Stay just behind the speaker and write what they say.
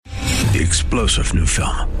The explosive new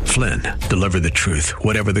film, Flynn, deliver the truth,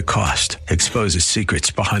 whatever the cost, exposes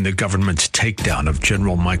secrets behind the government's takedown of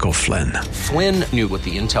General Michael Flynn. Flynn knew what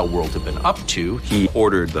the intel world had been up to. He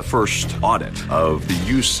ordered the first audit of the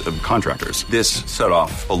use of contractors. This set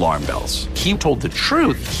off alarm bells. He told the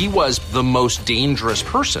truth. He was the most dangerous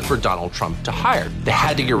person for Donald Trump to hire. They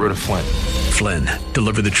had to get rid of Flynn. Flynn,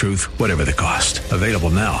 deliver the truth, whatever the cost. Available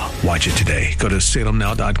now. Watch it today. Go to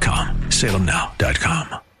salemnow.com.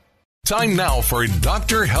 salemnow.com. Time now for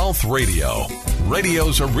Dr. Health Radio,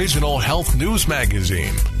 radio's original health news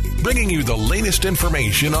magazine, bringing you the latest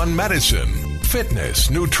information on medicine, fitness,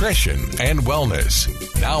 nutrition, and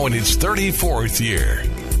wellness. Now in its 34th year.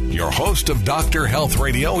 Your host of Dr. Health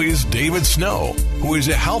Radio is David Snow, who is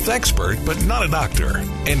a health expert but not a doctor.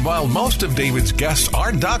 And while most of David's guests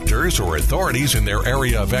are doctors or authorities in their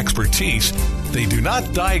area of expertise, they do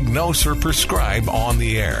not diagnose or prescribe on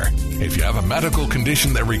the air. If you have a medical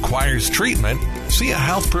condition that requires treatment, see a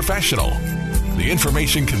health professional. The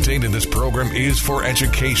information contained in this program is for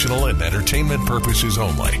educational and entertainment purposes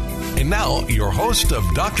only. And now, your host of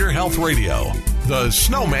Dr. Health Radio, the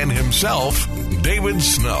snowman himself, David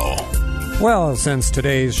Snow. Well, since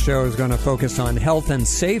today's show is going to focus on health and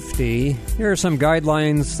safety, here are some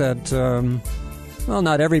guidelines that, well,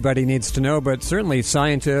 not everybody needs to know, but certainly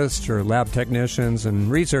scientists or lab technicians and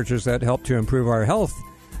researchers that help to improve our health.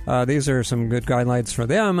 These are some good guidelines for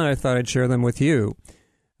them, and I thought I'd share them with you.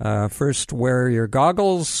 First, wear your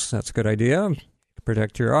goggles. That's a good idea.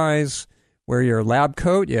 Protect your eyes. Wear your lab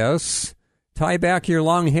coat, yes. Tie back your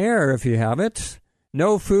long hair if you have it.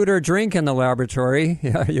 No food or drink in the laboratory.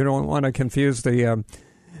 Yeah, you don't want to confuse the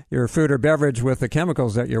your food or beverage with the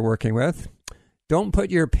chemicals that you're working with. Don't put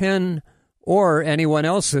your pen or anyone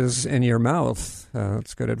else's in your mouth.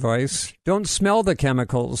 That's good advice. Don't smell the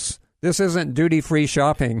chemicals. This isn't duty-free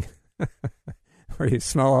shopping where you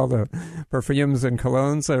smell all the perfumes and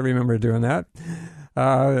colognes. I remember doing that.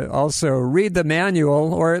 Also, read the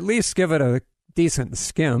manual or at least give it a decent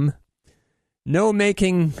skim. No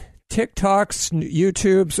making TikToks,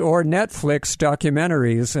 YouTubes, or Netflix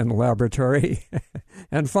documentaries in the laboratory.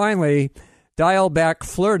 And finally, dial back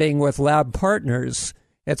flirting with lab partners.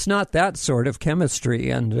 It's not that sort of chemistry,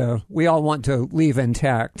 and we all want to leave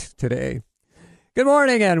intact today. Good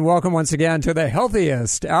morning, and welcome once again to the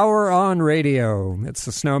healthiest hour on radio. It's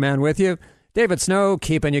the Snowman with you, David Snow,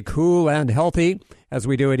 keeping you cool and healthy as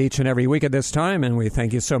we do it each and every week at this time, and we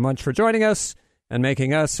thank you so much for joining us and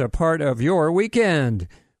making us a part of your weekend,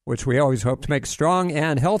 which we always hope to make strong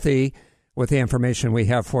and healthy with the information we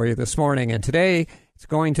have for you this morning. And today, it's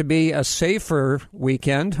going to be a safer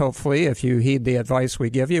weekend, hopefully. If you heed the advice we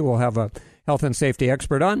give you, we'll have a health and safety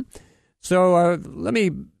expert on. So let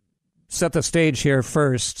me set the stage here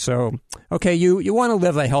first. So, okay, you want to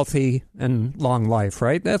live a healthy and long life,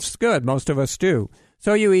 right? That's good. Most of us do.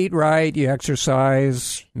 So you eat right, you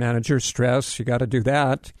exercise, manage your stress. You got to do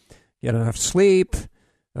that. Get enough sleep,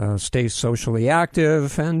 stay socially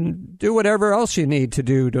active, and do whatever else you need to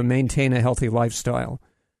do to maintain a healthy lifestyle.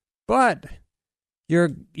 But you're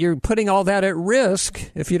putting all that at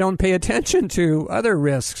risk if you don't pay attention to other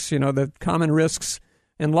risks, the common risks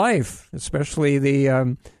in life, especially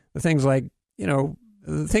the things like,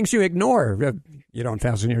 the things you ignore. You don't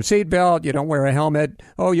fasten your seatbelt. You don't wear a helmet.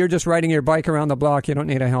 Oh, you're just riding your bike around the block. You don't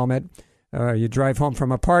need a helmet. You drive home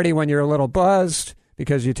from a party when you're a little buzzed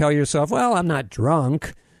because you tell yourself, well, I'm not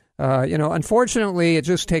drunk. Unfortunately, it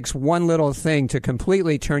just takes one little thing to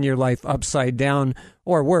completely turn your life upside down,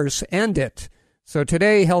 or worse, end it. So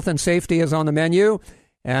today, health and safety is on the menu,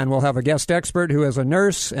 and we'll have a guest expert who is a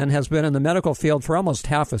nurse and has been in the medical field for almost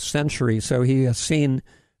half a century. So he has seen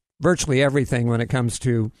virtually everything when it comes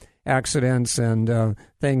to accidents and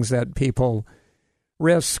things that people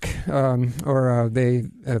risk or they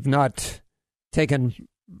have not taken,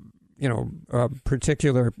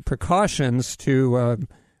 particular precautions to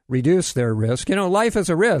reduce their risk. Life is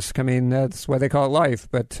a risk. I mean, that's why they call it life.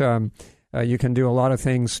 But you can do a lot of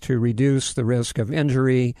things to reduce the risk of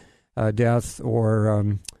injury, death,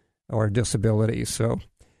 or disability. So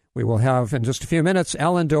we will have in just a few minutes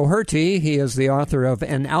Alan Doherty. He is the author of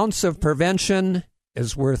An Ounce of Prevention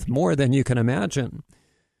is Worth More Than You Can Imagine.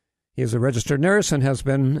 He is a registered nurse and has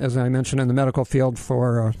been, as I mentioned, in the medical field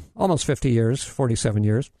for almost 50 years, 47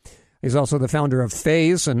 years. He's also the founder of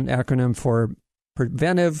PHASE, an acronym for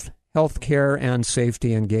Preventive Healthcare and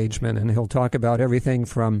Safety Engagement. And he'll talk about everything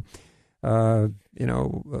from,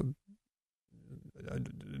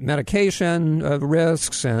 medication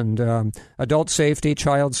risks and adult safety,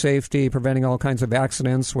 child safety, preventing all kinds of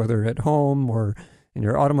accidents, whether at home or in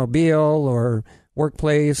your automobile or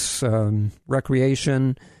workplace,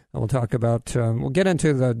 recreation, We'll talk about, we'll get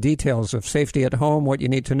into the details of safety at home, what you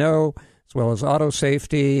need to know, as well as auto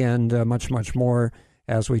safety and much, much more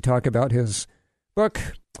as we talk about his book,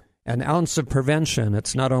 An Ounce of Prevention.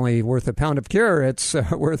 It's not only worth a pound of cure, it's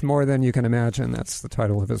worth more than you can imagine. That's the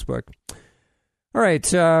title of his book. All right,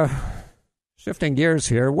 shifting gears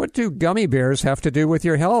here. What do gummy bears have to do with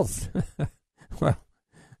your health? Well,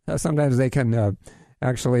 sometimes they can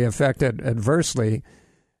actually affect it adversely.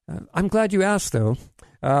 I'm glad you asked, though.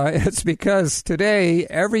 It's because today,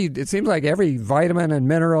 it seems like every vitamin and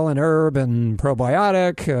mineral and herb and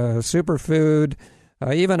probiotic, superfood,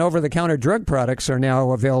 even over-the-counter drug products are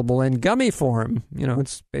now available in gummy form. You know,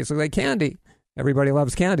 it's basically candy. Everybody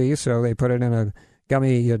loves candy, so they put it in a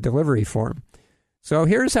gummy delivery form. So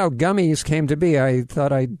here's how gummies came to be. I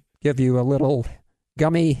thought I'd give you a little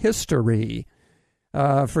gummy history.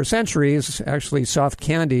 For centuries, actually, soft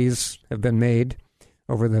candies have been made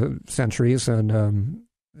over the centuries, and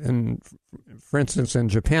for instance, in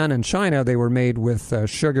Japan and China, they were made with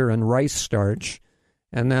sugar and rice starch.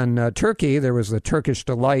 And then Turkey, there was the Turkish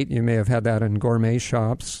Delight. You may have had that in gourmet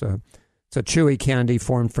shops. It's a chewy candy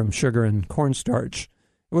formed from sugar and cornstarch.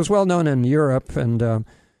 It was well known in Europe, and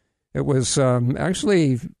it was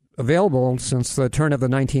actually available since the turn of the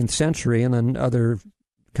 19th century, and then other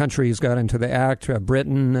countries got into the act.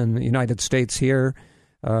 Britain and the United States here.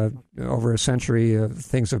 Over a century,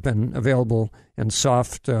 things have been available in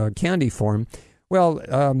soft candy form. Well,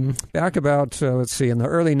 back about, in the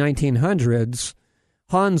early 1900s,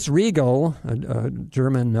 Hans Riegel, a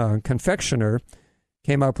German confectioner,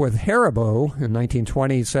 came up with Haribo in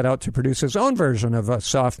 1920. He set out to produce his own version of a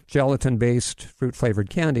soft gelatin-based fruit-flavored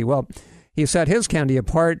candy. Well, he set his candy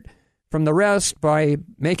apart from the rest by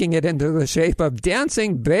making it into the shape of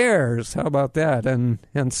dancing bears. How about that? And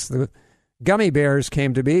hence the gummy bears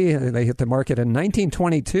came to be. They hit the market in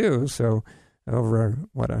 1922, so over,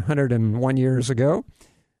 101 years ago.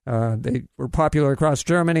 They were popular across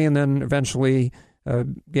Germany and then eventually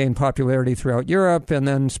gained popularity throughout Europe and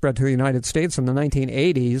then spread to the United States in the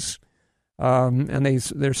 1980s. And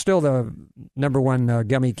they're still the number one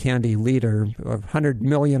gummy candy leader, 100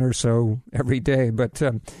 million or so every day. But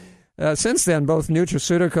since then, both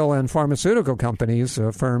nutraceutical and pharmaceutical companies,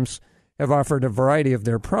 firms, have offered a variety of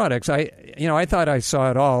their products. I thought I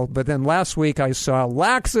saw it all, but then last week I saw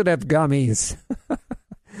laxative gummies.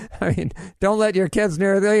 I mean, don't let your kids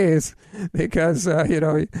near these because,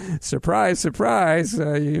 surprise, surprise,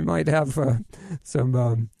 you might have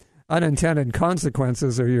some unintended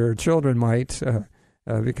consequences, or your children might,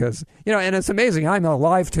 because, and it's amazing. I'm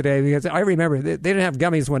alive today because I remember they didn't have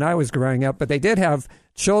gummies when I was growing up, but they did have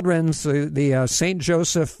children's, the St.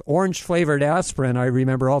 Joseph orange-flavored aspirin, I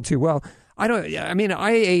remember all too well.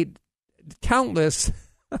 I ate countless.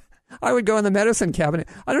 I would go in the medicine cabinet.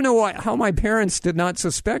 I don't know how my parents did not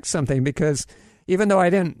suspect something, because even though I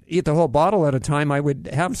didn't eat the whole bottle at a time, I would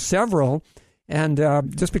have several. And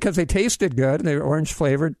just because they tasted good, they were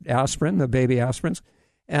orange-flavored aspirin, the baby aspirins.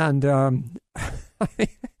 And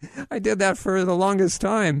I did that for the longest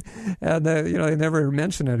time. And, they never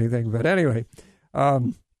mentioned anything. But anyway,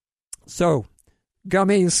 so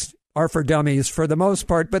gummies are for dummies for the most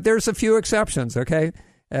part, but there's a few exceptions, okay?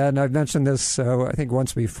 And I've mentioned this, I think,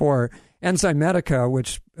 once before. Enzymedica,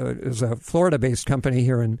 which is a Florida-based company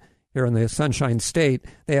here in the Sunshine State,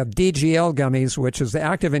 they have DGL gummies, which is the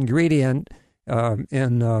active ingredient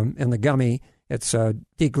in the gummy. It's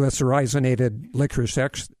deglycerinated licorice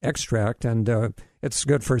extract, and it's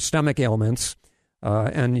good for stomach ailments.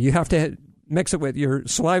 And you have to mix it with your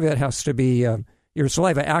saliva. It has to be your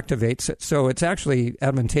saliva activates it, so it's actually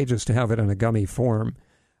advantageous to have it in a gummy form.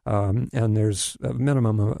 And there's a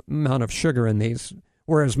minimum amount of sugar in these,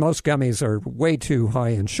 whereas most gummies are way too high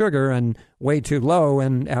in sugar and way too low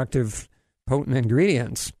in active, potent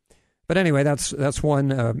ingredients. But anyway, that's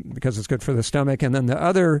one because it's good for the stomach. And then the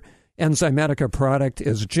other Enzymedica product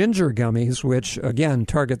is ginger gummies, which, again,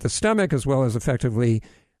 target the stomach as well as effectively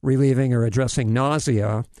relieving or addressing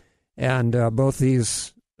nausea. And both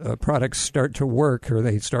these products start to work, or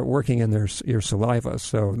they start working in your saliva.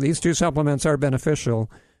 So these two supplements are beneficial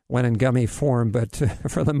when in gummy form, but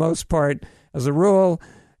for the most part, as a rule,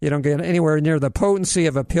 you don't get anywhere near the potency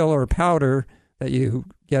of a pill or powder that you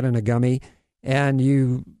get in a gummy, and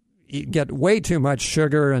you get way too much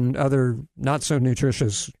sugar and other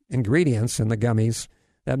not-so-nutritious ingredients in the gummies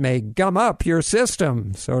that may gum up your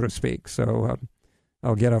system, so to speak. So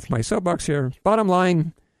I'll get off my soapbox here. Bottom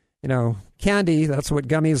line, candy, that's what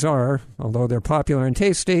gummies are, although they're popular and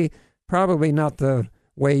tasty, probably not the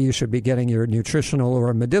way you should be getting your nutritional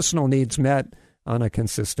or medicinal needs met on a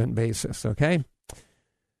consistent basis, okay?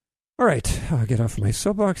 All right, I'll get off my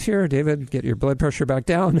soapbox here. David, get your blood pressure back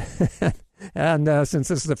down. And since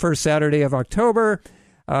this is the first Saturday of October,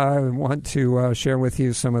 I want to share with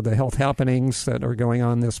you some of the health happenings that are going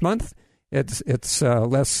on this month. It's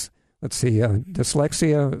less, let's see,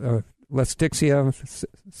 dyslexia, less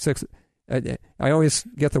dixia. I always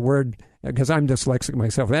get the word because I'm dyslexic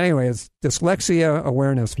myself. Anyway, it's Dyslexia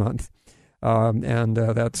Awareness Month. And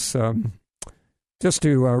that's just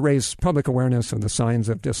to raise public awareness of the signs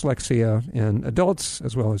of dyslexia in adults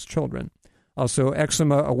as well as children. Also,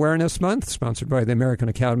 Eczema Awareness Month, sponsored by the American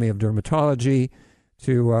Academy of Dermatology,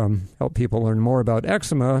 to help people learn more about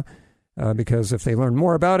eczema, because if they learn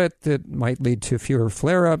more about it, it might lead to fewer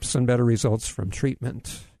flare-ups and better results from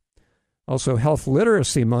treatment. Also, Health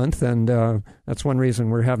Literacy Month, and that's one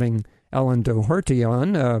reason we're having Alan Doherty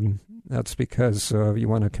on. That's because you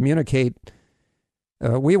want to communicate.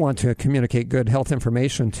 We want to communicate good health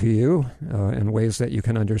information to you in ways that you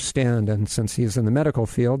can understand. And since he's in the medical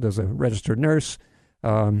field as a registered nurse,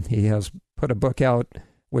 he has put a book out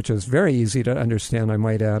which is very easy to understand, I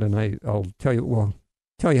might add, and I'll tell you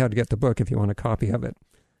how to get the book if you want a copy of it.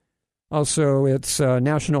 Also, it's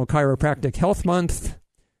National Chiropractic Health Month,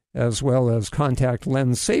 as well as Contact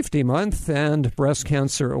Lens Safety Month and Breast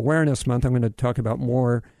Cancer Awareness Month. I'm going to talk about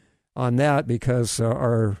more on that because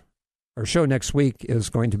our show next week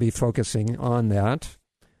is going to be focusing on that.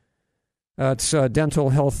 It's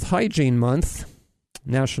Dental Health Hygiene Month,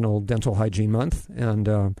 National Dental Hygiene Month,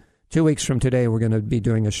 and 2 weeks from today we're going to be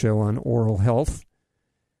doing a show on oral health.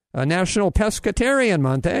 National Pescatarian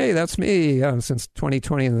Month. Hey, that's me. Since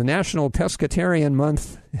 2020, the National Pescatarian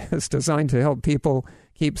Month is designed to help people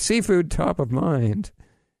keep seafood top of mind.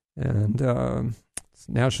 And it's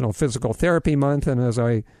National Physical Therapy Month, and as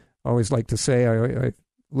I always like to say, I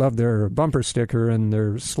love their bumper sticker and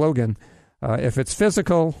their slogan, if it's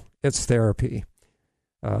physical, it's therapy.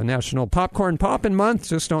 National Popcorn Poppin' Month.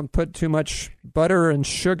 Just don't put too much butter and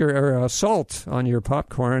sugar or salt on your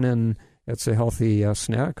popcorn, and it's a healthy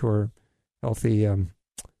snack or healthy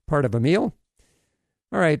part of a meal.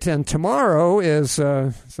 All right, and tomorrow is,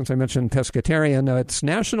 since I mentioned pescatarian, it's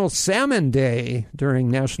National Salmon Day during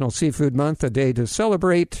National Seafood Month, a day to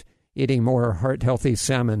celebrate eating more heart-healthy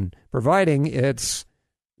salmon, providing it's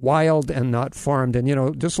wild and not farmed.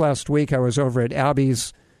 And, just last week I was over at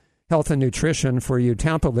Abby's Health and Nutrition for you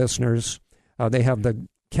Tampa listeners. They have the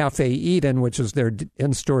Cafe Eden, which is their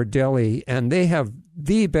in-store deli, and they have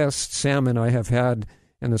the best salmon I have had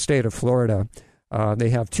in the state of Florida. They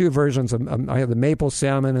have two versions. I have the maple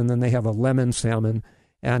salmon, and then they have a lemon salmon,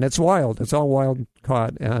 and it's wild. It's all wild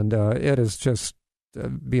caught, and it is just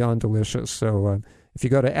beyond delicious. So if you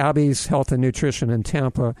go to Abby's Health and Nutrition in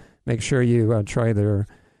Tampa, make sure you try their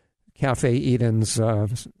Cafe Eden's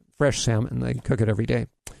fresh salmon. They cook it every day.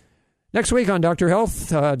 Next week on Dr. Health,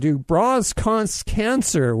 do bras cause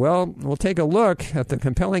cancer? Well, we'll take a look at the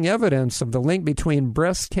compelling evidence of the link between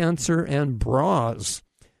breast cancer and bras.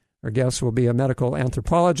 Our guest will be a medical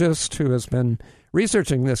anthropologist who has been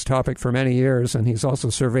researching this topic for many years, and he's also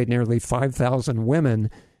surveyed nearly 5,000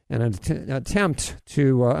 women in an attempt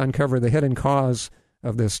to uncover the hidden cause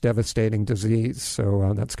of this devastating disease.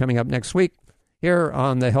 So that's coming up next week here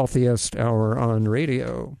on the Healthiest Hour on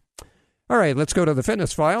Radio. All right, let's go to the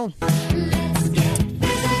fitness file.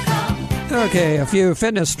 Okay, a few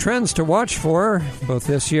fitness trends to watch for, both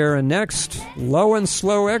this year and next. Low and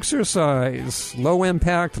slow exercise, low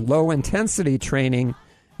impact, low intensity training.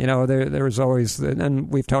 There's always, and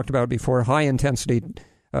we've talked about it before, high intensity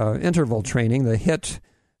interval training, the HIIT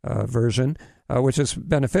version, which is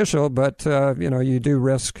beneficial, but, you do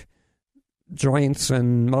risk joints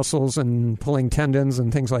and muscles and pulling tendons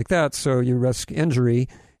and things like that, so you risk injury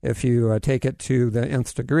if you take it to the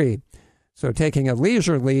nth degree. So taking a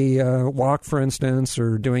leisurely walk, for instance,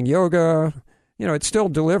 or doing yoga, it still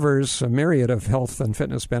delivers a myriad of health and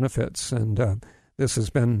fitness benefits. And this has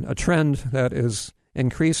been a trend that is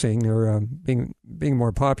increasing or being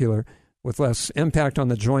more popular with less impact on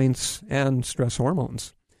the joints and stress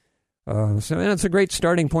hormones. And it's a great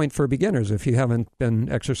starting point for beginners if you haven't been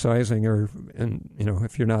exercising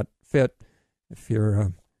if you're not fit, if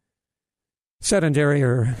you're sedentary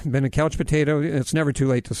or been a couch potato, it's never too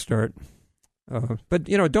late to start. But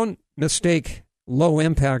don't mistake low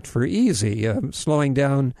impact for easy. Slowing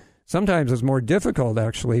down sometimes is more difficult,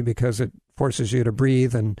 actually, because it forces you to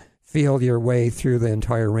breathe and feel your way through the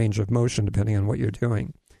entire range of motion, depending on what you're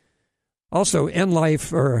doing. Also, real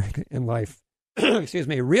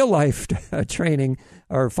life training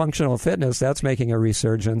or functional fitness, that's making a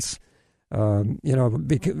resurgence.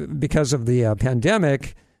 Because of the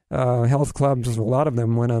pandemic, health clubs, a lot of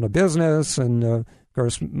them went out of business, and of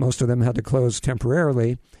course, most of them had to close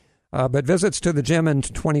temporarily. But visits to the gym in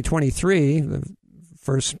 2023, the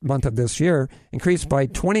first month of this year, increased by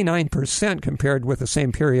 29% compared with the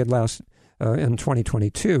same period in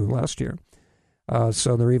 2022, last year.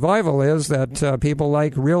 So the revival is that people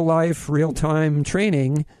like real-life, real-time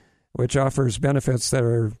training, which offers benefits that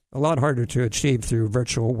are a lot harder to achieve through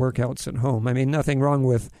virtual workouts at home. I mean, nothing wrong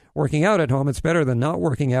with working out at home. It's better than not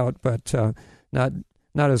working out, but not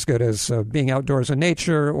as good as being outdoors in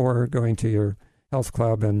nature or going to your health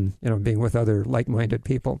club and being with other like-minded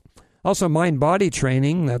people. Also, mind-body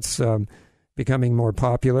training, that's becoming more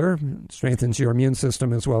popular. It strengthens your immune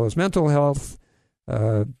system as well as mental health,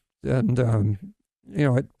 and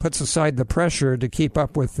it puts aside the pressure to keep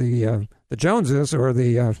up with the Joneses or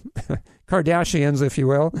the Kardashians, if you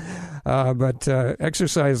will. But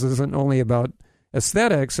exercise isn't only about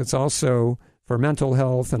aesthetics; it's also for mental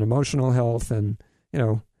health and emotional health, and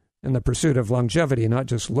in the pursuit of longevity, not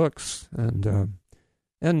just looks.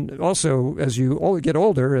 And also, as you get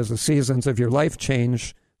older, as the seasons of your life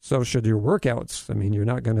change, so should your workouts. I mean, you're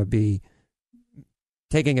not going to be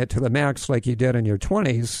taking it to the max like you did in your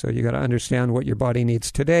 20s, so you got to understand what your body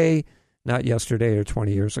needs today, not yesterday or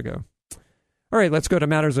 20 years ago. All right, let's go to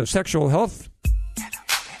matters of sexual health.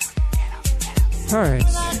 All right.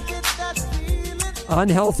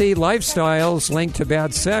 Unhealthy lifestyles linked to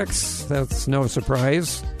bad sex. That's no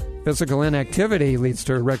surprise. Physical inactivity leads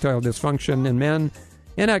to erectile dysfunction in men.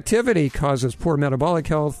 Inactivity causes poor metabolic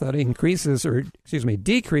health that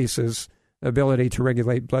decreases ability to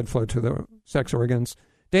regulate blood flow to the sex organs.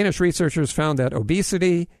 Danish researchers found that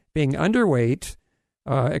obesity, being underweight,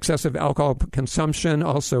 excessive alcohol consumption,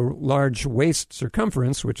 also large waist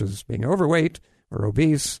circumference, which is being overweight or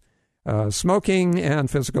obese, smoking,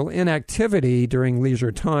 and physical inactivity during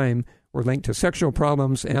leisure time were linked to sexual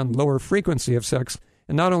problems and lower frequency of sex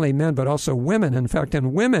in not only men but also women. In fact,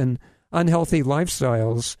 in women, unhealthy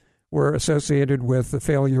lifestyles were associated with the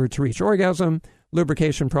failure to reach orgasm,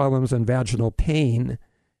 lubrication problems, and vaginal pain.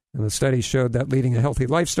 And the study showed that leading a healthy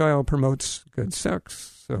lifestyle promotes good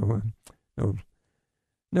sex. So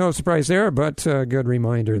no surprise there, but a good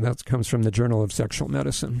reminder. That comes from the Journal of Sexual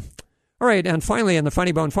Medicine. All right, and finally in the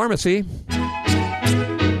Funny Bone Pharmacy.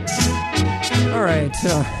 All right,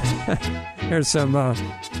 here's some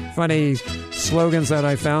funny slogans that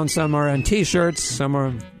I found. Some are on T-shirts, some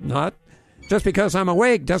are not. Just because I'm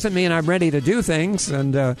awake doesn't mean I'm ready to do things.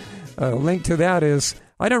 And a link to that is,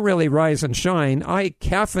 I don't really rise and shine. I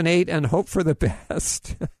caffeinate and hope for the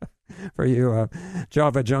best. For you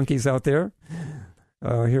Java junkies out there.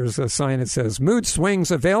 Here's a sign that says, mood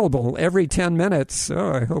swings available every 10 minutes.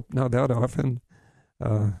 Oh, I hope not that often.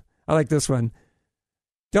 I like this one.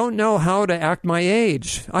 Don't know how to act my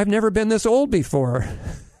age. I've never been this old before.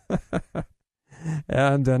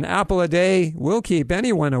 And an apple a day will keep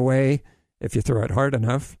anyone away if you throw it hard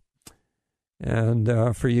enough.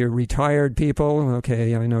 And for you retired people,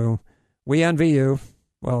 okay, I know we envy you.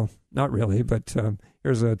 Well, not really, but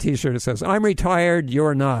here's a T-shirt that says, I'm retired,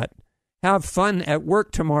 you're not. Have fun at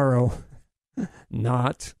work tomorrow.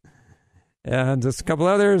 Not. And just a couple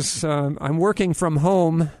others. I'm working from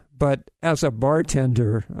home, but as a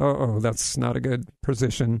bartender. Oh, that's not a good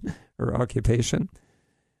position or occupation.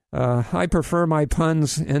 I prefer my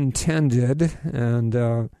puns intended.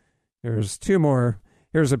 And here's two more.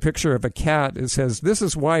 Here's a picture of a cat. It says, this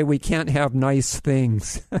is why we can't have nice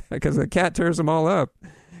things, because the cat tears them all up.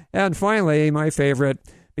 And finally, my favorite,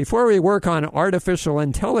 before we work on artificial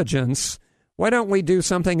intelligence, why don't we do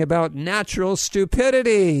something about natural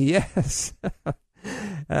stupidity? Yes,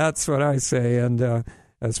 that's what I say. And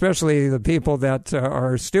especially the people that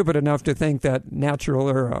are stupid enough to think that natural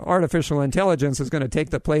or artificial intelligence is going to take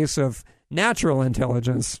the place of natural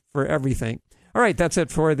intelligence for everything. All right, that's it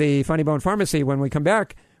for the Funny Bone Pharmacy. When we come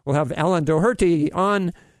back, we'll have Alan Doherty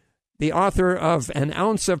on, the author of An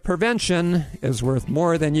Ounce of Prevention is Worth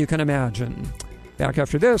More Than You Can Imagine. Back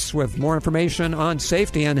after this with more information on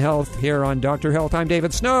safety and health here on Dr. Health. I'm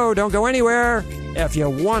David Snow. Don't go anywhere if you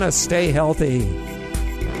want to stay healthy.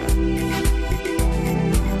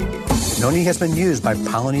 Noni has been used by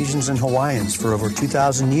Polynesians and Hawaiians for over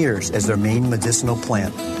 2,000 years as their main medicinal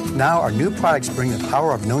plant. Now our new products bring the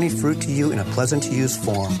power of noni fruit to you in a pleasant-to-use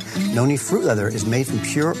form. Noni Fruit Leather is made from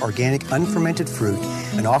pure, organic, unfermented fruit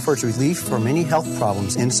and offers relief for many health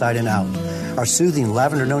problems inside and out. Our soothing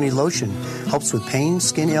Lavender Noni Lotion helps with pain,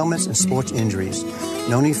 skin ailments, and sports injuries.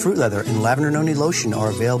 Noni Fruit Leather and Lavender Noni Lotion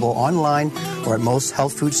are available online or at most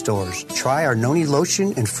health food stores. Try our Noni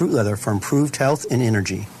Lotion and Fruit Leather for improved health and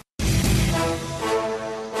energy.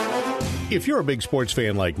 If you're a big sports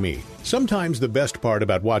fan like me, sometimes the best part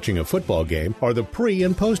about watching a football game are the pre-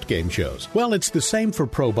 and post-game shows. Well, it's the same for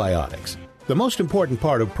probiotics. The most important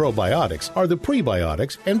part of probiotics are the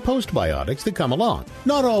prebiotics and postbiotics that come along.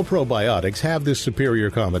 Not all probiotics have this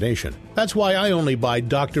superior combination. That's why I only buy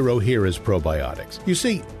Dr. Ohhira's probiotics. You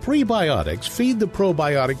see, prebiotics feed the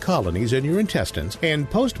probiotic colonies in your intestines, and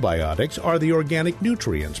postbiotics are the organic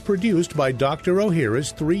nutrients produced by Dr.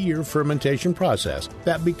 Ohhira's 3-year fermentation process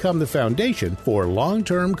that become the foundation for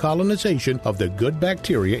long-term colonization of the good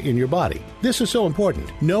bacteria in your body. This is so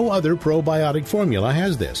important. No other probiotic formula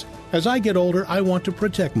has this. As I get older, I want to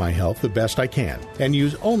protect my health the best I can and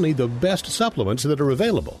use only the best supplements that are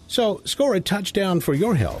available. So, score a touchdown for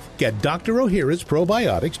your health. Get Dr. Ohhira's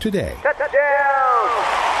probiotics today. Touchdown!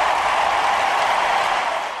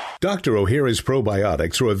 Dr. Ohhira's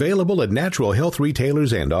probiotics are available at natural health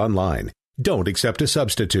retailers and online. Don't accept a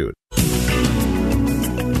substitute.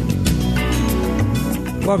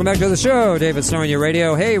 Welcome back to the show. David Snow on your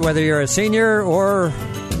radio. Hey, whether you're a senior or,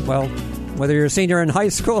 whether you're a senior in high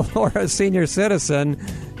school or a senior citizen,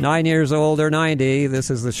 9 years old or 90, this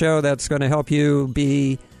is the show that's going to help you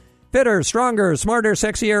be fitter, stronger, smarter,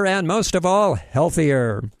 sexier, and most of all,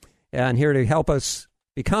 healthier. And here to help us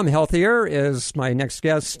become healthier is my next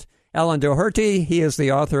guest, Alan Doherty. He is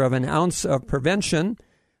the author of An Ounce of Prevention.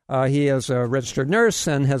 He is a registered nurse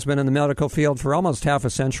and has been in the medical field for almost half a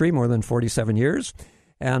century, more than 47 years.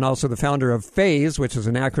 And also the founder of PHASE, which is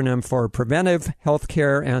an acronym for Preventive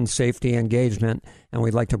Healthcare and Safety Engagement. And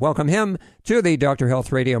we'd like to welcome him to the Dr.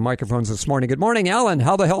 Health Radio microphones this morning. Good morning, Alan.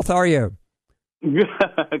 How the health are you?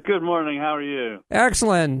 Good morning. How are you?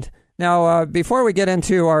 Excellent. Now, before we get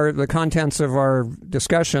into the contents of our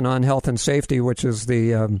discussion on health and safety, which is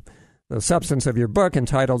the substance of your book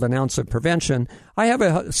entitled An Ounce of Prevention, I have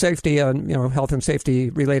a health and safety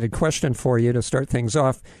related question for you to start things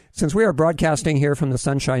off. Since we are broadcasting here from the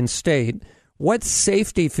Sunshine State, what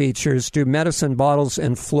safety features do medicine bottles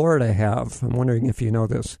in Florida have? I'm wondering if you know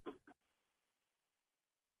this.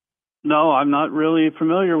 No, I'm not really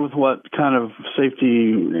familiar with what kind of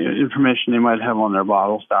safety information they might have on their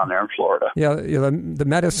bottles down there in Florida. Yeah, the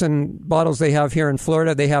medicine bottles they have here in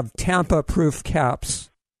Florida, they have Tampa-proof caps.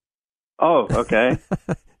 Oh, okay.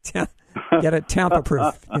 Get it?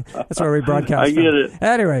 Tampa-proof. That's where we broadcast. I get it.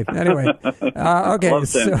 Anyway. Okay.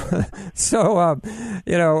 So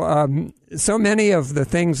many of the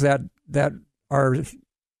things that are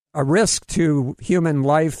a risk to human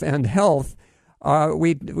life and health,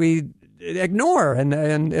 we ignore,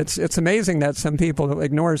 and it's amazing that some people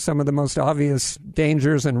ignore some of the most obvious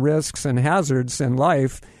dangers and risks and hazards in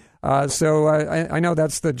life. So I know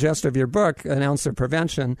that's the gist of your book, An Ounce of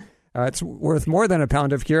Prevention. It's worth more than a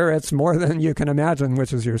pound of cure. It's more than you can imagine,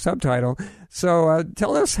 which is your subtitle. So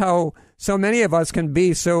tell us how so many of us can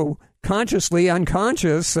be so consciously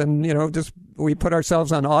unconscious and, just we put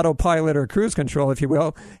ourselves on autopilot or cruise control, if you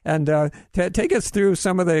will. And take us through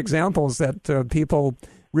some of the examples that people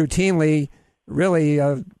routinely really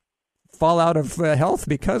fall out of health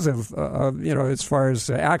because of, as far as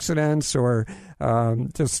accidents or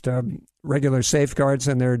just regular safeguards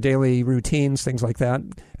in their daily routines, things like that.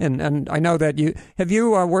 And I know that you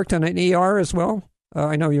worked in an ER as well?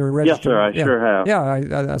 I know you were registered. Yes, sir. I sure have. Yeah,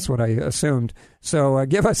 that's what I assumed. So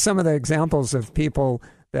give us some of the examples of people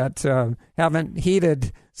that haven't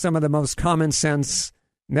heeded some of the most common sense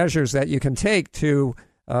measures that you can take to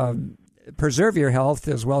preserve your health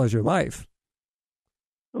as well as your life.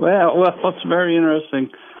 Well, it's very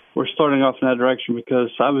interesting. We're starting off in that direction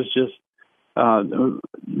because I was just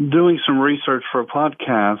doing some research for a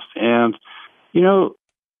podcast, and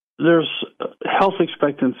there's health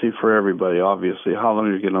expectancy for everybody. Obviously, how long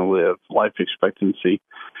you're going to live, life expectancy,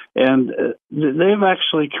 and they've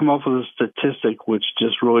actually come up with a statistic which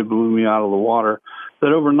just really blew me out of the water.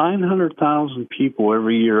 That over 900,000 people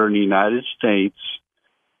every year in the United States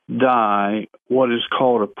die what is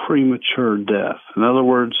called a premature death. In other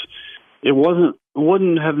words, it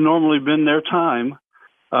wouldn't have normally been their time.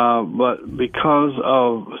 But because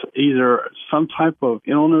of either some type of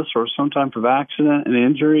illness or some type of accident and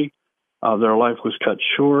injury, their life was cut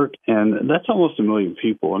short. And that's almost 1 million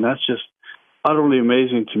people. And that's just utterly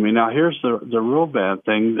amazing to me. Now, here's the real bad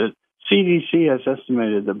thing. That CDC has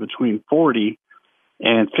estimated that between 40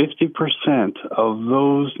 and 50% of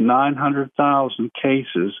those 900,000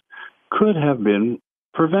 cases could have been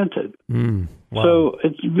prevented. Wow. So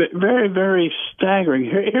it's very, very staggering.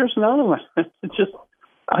 Here's another one. It's just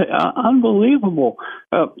unbelievable.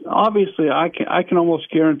 Obviously, I can almost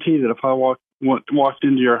guarantee that if I walked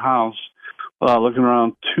into your house looking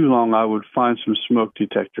around too long, I would find some smoke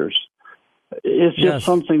detectors. It's just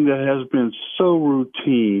something that has been so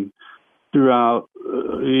routine throughout,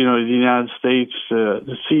 the United States.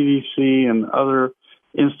 The CDC and other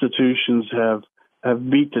institutions have have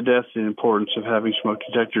beat to death the importance of having smoke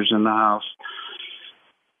detectors in the house.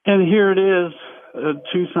 And here it is,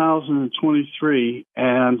 2023,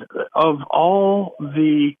 and of all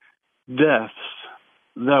the deaths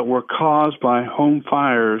that were caused by home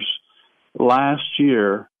fires last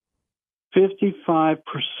year, 55%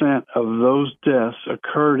 of those deaths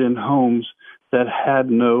occurred in homes that had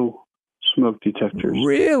no smoke detectors.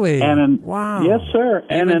 Really? Wow. Yes, sir.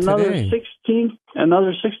 Even and another today.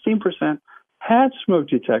 16% had smoke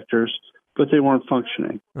detectors, but they weren't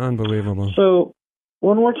functioning. Unbelievable. So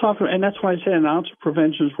when we're talking, and that's why I say an ounce of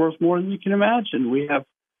prevention is worth more than you can imagine. We have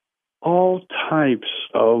all types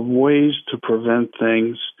of ways to prevent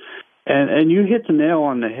things. And you hit the nail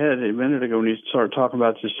on the head a minute ago when you started talking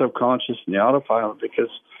about the subconscious and the autopilot, because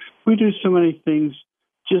we do so many things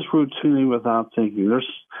just routinely without thinking. There's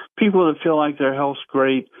people that feel like their health's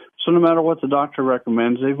great, so no matter what the doctor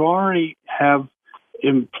recommends, they've already have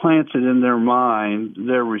implanted in their mind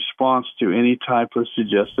their response to any type of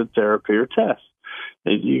suggested therapy or test.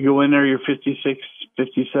 You go in there, you're 56,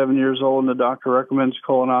 57 years old, and the doctor recommends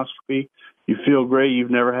colonoscopy. You feel great. You've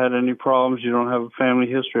never had any problems. You don't have a family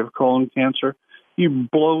history of colon cancer. You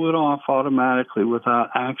blow it off automatically without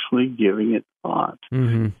actually giving it thought.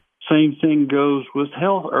 Mm-hmm. Same thing goes with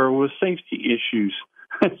health or with safety issues.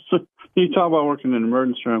 You talk about working in an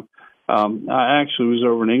emergency room. I actually was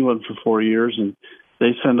over in England for 4 years, and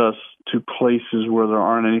they send us to places where there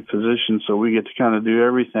aren't any physicians, so we get to kind of do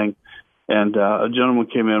everything. And a gentleman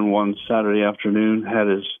came in one Saturday afternoon, had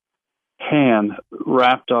his hand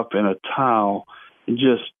wrapped up in a towel and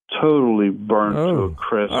just totally burned to a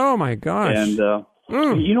crisp. Oh, my gosh. And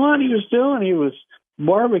you know what he was doing? He was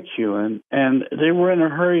barbecuing, and they were in a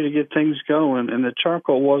hurry to get things going, and the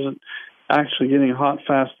charcoal wasn't actually getting hot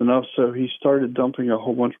fast enough, so he started dumping a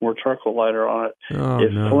whole bunch more charcoal lighter on it.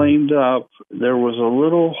 It flamed up. There was a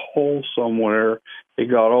little hole somewhere. It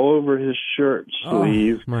got all over his shirt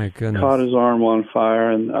sleeve. Oh, my goodness. Caught his arm on fire,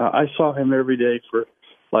 and I saw him every day for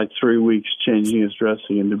like 3 weeks, changing his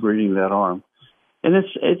dressing and debriding that arm. And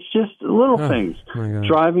it's just little things.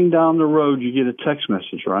 Driving down the road, you get a text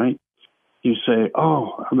message, right? You say,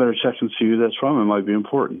 oh, I better check and see who that's from. It might be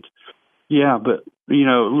important. Yeah, but,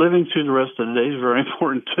 living through the rest of the day is very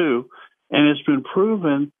important, too. And it's been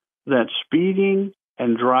proven that speeding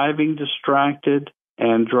and driving distracted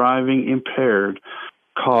and driving impaired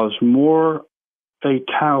cause more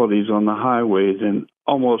fatalities on the highway than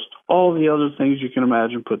almost all the other things you can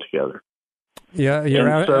imagine put together. Yeah, you're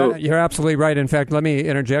absolutely right. In fact, let me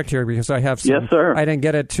interject here because I have some. Yes, sir. I didn't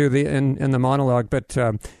get it to in the monologue, but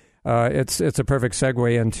it's a perfect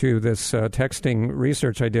segue into this texting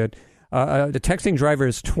research I did. The texting driver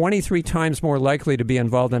is 23 times more likely to be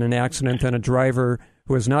involved in an accident than a driver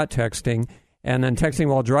who is not texting. And then texting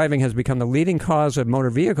while driving has become the leading cause of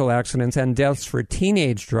motor vehicle accidents and deaths for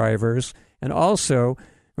teenage drivers. And also,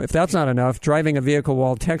 if that's not enough, driving a vehicle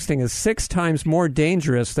while texting is 6 times more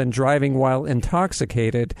dangerous than driving while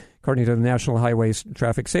intoxicated, according to the National Highway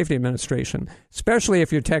Traffic Safety Administration, especially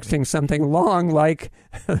if you're texting something long like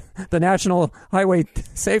the National Highway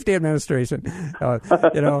Safety Administration. But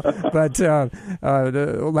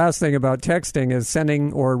the last thing about texting is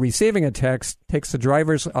sending or receiving a text takes the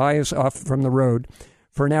driver's eyes off from the road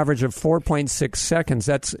for an average of 4.6 seconds.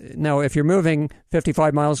 That's now, if you're moving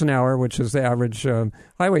 55 miles an hour, which is the average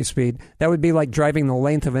highway speed, that would be like driving the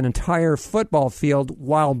length of an entire football field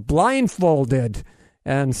while blindfolded.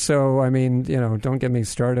 And so, I mean, don't get me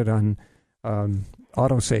started on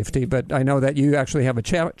auto safety, but I know that you actually have a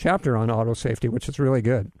chapter on auto safety, which is really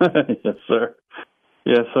good. Yes, sir.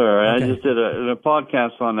 Yes, sir. Okay. I just did a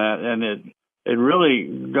podcast on that, and it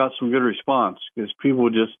really got some good response because people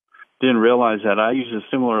just didn't realize that. I used a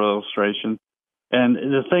similar illustration. And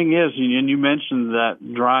the thing is, and you mentioned that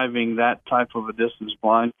driving that type of a distance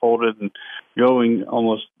blindfolded and going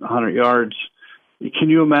almost 100 yards, can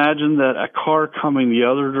you imagine that a car coming the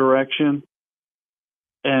other direction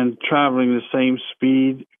and traveling the same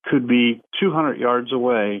speed could be 200 yards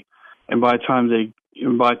away, and by the time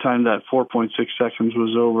that 4.6 seconds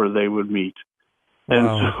was over, they would meet? And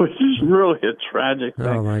so it's really a tragic thing.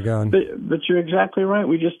 Oh, my God. But you're exactly right.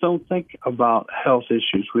 We just don't think about health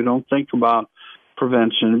issues. We don't think about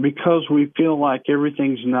prevention because we feel like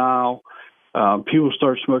everything's now. People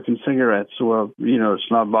start smoking cigarettes. Well,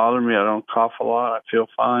 it's not bothering me. I don't cough a lot. I feel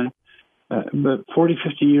fine. But 40,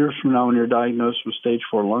 50 years from now, when you're diagnosed with stage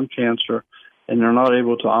 4 lung cancer and they're not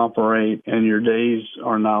able to operate and your days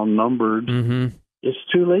are now numbered, it's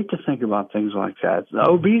too late to think about things like that.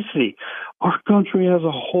 Obesity. Our country has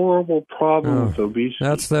a horrible problem with obesity.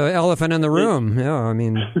 That's the elephant in the room. Yeah, I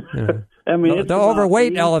mean... I mean, the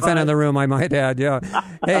overweight elephant in the room, I might add. Yeah.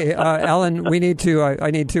 Hey, Alan, we need to.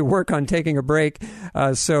 I need to work on taking a break.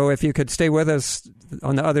 So if you could stay with us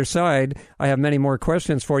on the other side, I have many more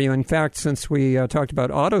questions for you. In fact, since we talked about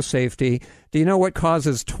auto safety, do you know what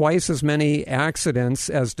causes twice as many accidents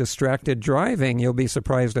as distracted driving? You'll be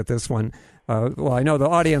surprised at this one. Well, I know the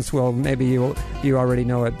audience will. Maybe you already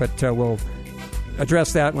know it, but we'll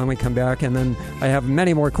address that when we come back. And then I have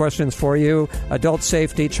many more questions for you. Adult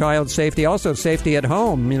safety, child safety, also safety at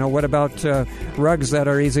home. What about rugs that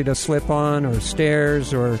are easy to slip on, or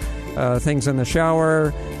stairs, or things in the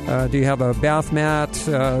shower? Do you have a bath mat?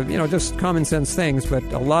 Just common sense things, but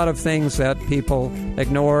a lot of things that people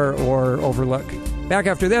ignore or overlook. Back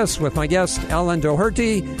after this with my guest, Alan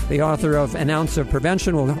Doherty, the author of An Ounce of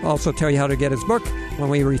Prevention. We'll also tell you how to get his book when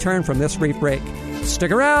we return from this brief break.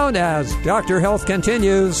 Stick around as Dr. Health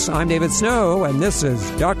continues. I'm David Snow, and this is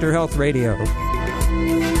Dr. Health Radio.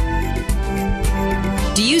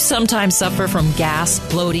 Do you sometimes suffer from gas,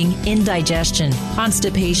 bloating, indigestion,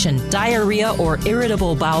 constipation, diarrhea, or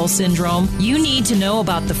irritable bowel syndrome? You need to know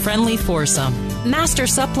about the Friendly Foursome. Master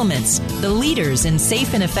Supplements, the leaders in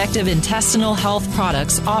safe and effective intestinal health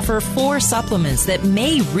products, offer 4 supplements that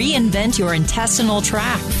may reinvent your intestinal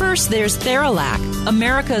tract. First, there's Theralac,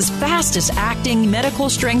 America's fastest-acting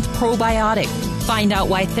medical-strength probiotic. Find out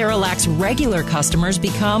why Theralac's regular customers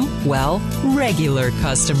become, regular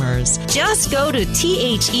customers. Just go to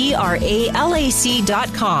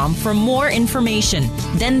THERALAC.com for more information.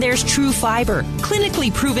 Then there's True Fiber,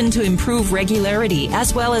 clinically proven to improve regularity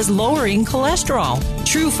as well as lowering cholesterol.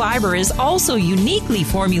 True Fiber is also uniquely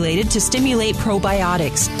formulated to stimulate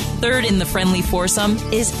probiotics. Third in the Friendly Foursome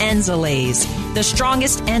is Enzalase, the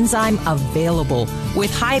strongest enzyme available.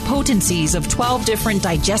 With high potencies of 12 different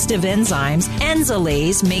digestive enzymes,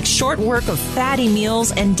 Enzalase makes short work of fatty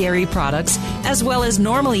meals and dairy products, as well as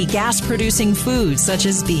normally gas-producing foods such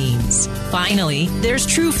as beans. Finally, there's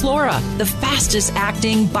True Flora, the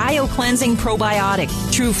fastest-acting bio-cleansing probiotic.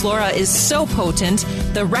 True Flora is so potent,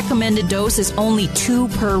 the recommended dose is only 2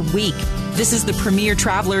 per week. This is the premier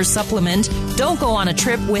traveler's supplement. Don't go on a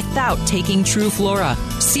trip without taking True Flora.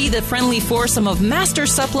 See the Friendly Foursome of Master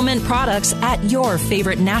Supplement products at your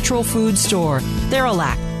favorite natural food store.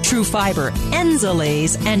 Theralac, True Fiber,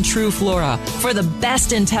 Enzalase, and True Flora for the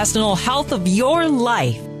best intestinal health of your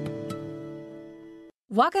life.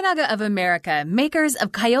 Wakanaga of America, makers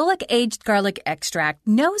of Kyolic Aged Garlic Extract,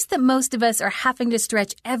 knows that most of us are having to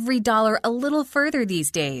stretch every dollar a little further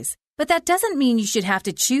these days. But that doesn't mean you should have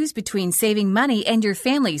to choose between saving money and your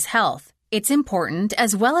family's health. It's important,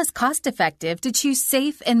 as well as cost-effective, to choose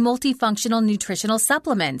safe and multifunctional nutritional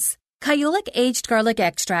supplements. Kyolic Aged Garlic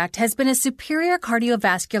Extract has been a superior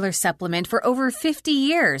cardiovascular supplement for over 50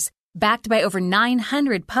 years, backed by over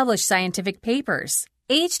 900 published scientific papers.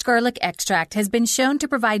 Aged garlic extract has been shown to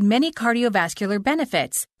provide many cardiovascular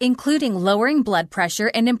benefits, including lowering blood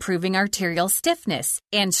pressure and improving arterial stiffness,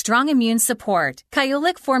 and strong immune support.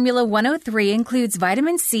 Kyolic Formula 103 includes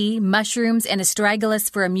vitamin C, mushrooms, and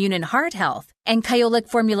astragalus for immune and heart health, and Kyolic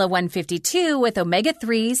Formula 152 with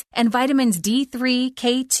omega-3s and vitamins D3,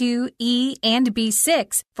 K2, E, and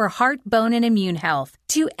B6 for heart, bone, and immune health.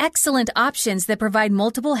 2 excellent options that provide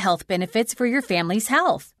multiple health benefits for your family's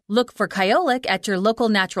health. Look for Kyolic at your local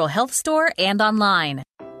natural health store and online.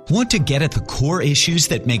 Want to get at the core issues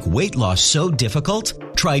that make weight loss so difficult?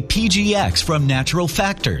 Try PGX from Natural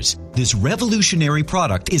Factors. This revolutionary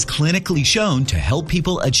product is clinically shown to help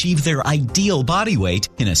people achieve their ideal body weight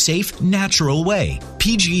in a safe, natural way.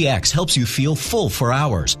 PGX helps you feel full for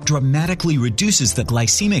hours, dramatically reduces the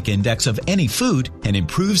glycemic index of any food, and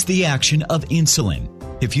improves the action of insulin.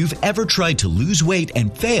 If you've ever tried to lose weight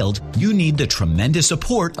and failed, you need the tremendous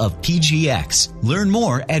support of PGX. Learn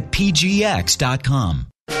more at pgx.com.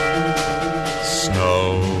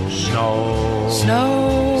 Snow.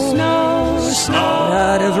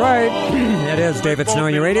 That is right. It is David Snow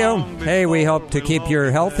on your radio. Hey, we hope to keep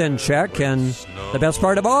your health in check, and the best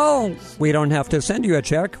part of all, we don't have to send you a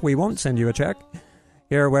check. We won't send you a check.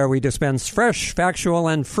 Here where we dispense fresh, factual,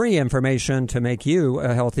 and free information to make you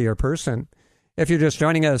a healthier person. If you're just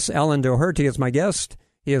joining us, Alan Doherty is my guest.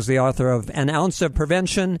 He is the author of An Ounce of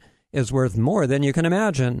Prevention is Worth More Than You Can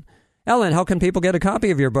Imagine. Alan, how can people get a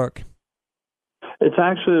copy of your book? It's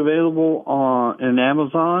actually available in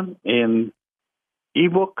Amazon in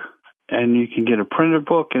ebook, and you can get a printed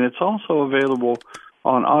book, and it's also available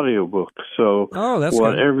on audiobook. So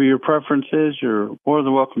whatever good. Your preference is, you're more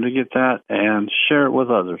than welcome to get that and share it with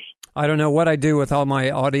others. I don't know what I do with all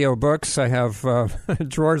my audio books. I have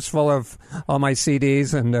drawers full of all my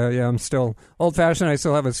CDs, and I'm still old-fashioned. I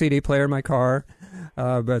still have a CD player in my car,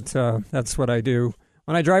 but that's what I do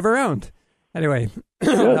when I drive around. Anyway,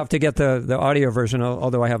 I'll have to get the audio version,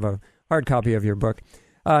 although I have a hard copy of your book.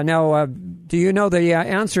 Now, do you know the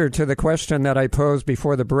answer to the question that I posed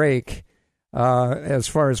before the break as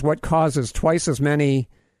far as what causes twice as many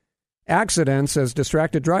accidents as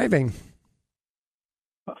distracted driving?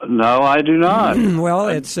 No, I do not. Well,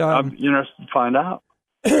 it's... I'm interested to find out.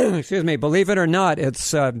 Excuse me. Believe it or not,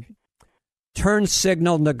 it's turn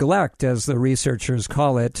signal neglect, as the researchers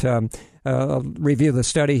call it. I'll review the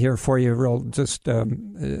study here for you,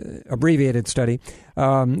 abbreviated study.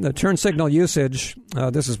 The turn signal usage,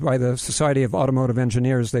 this is by the Society of Automotive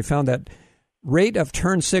Engineers, they found that rate of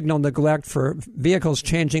turn signal neglect for vehicles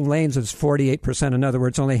changing lanes is 48%. In other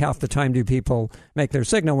words, only half the time do people make their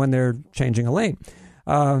signal when they're changing a lane.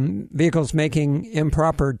 Vehicles making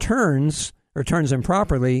improper turns or turns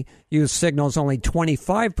improperly use signals only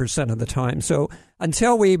 25% of the time. So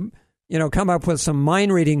until we come up with some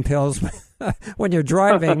mind-reading pills when you're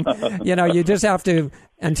driving, you just have to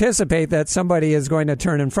anticipate that somebody is going to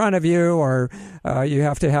turn in front of you, or you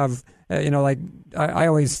have to have, like I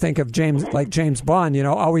always think of James Bond,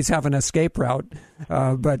 always have an escape route.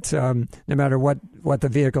 But no matter what the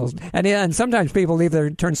vehicles, and sometimes people leave their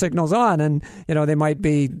turn signals on, and they might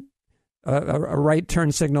be a right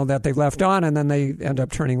turn signal that they left on, and then they end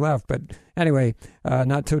up turning left. But anyway,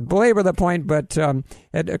 not to belabor the point, but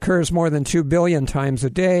it occurs more than 2 billion times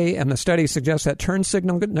a day, and the study suggests that turn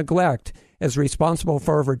signal neglect is responsible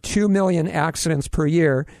for over 2 million accidents per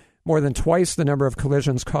year, more than twice the number of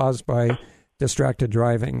collisions caused by distracted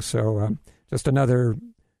driving. So just another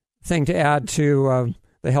thing to add to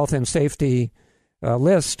the health and safety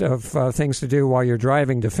list of things to do while you're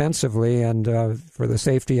driving defensively and for the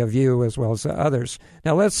safety of you as well as others.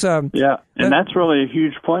 Now let's... that's really a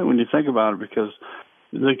huge point when you think about it, because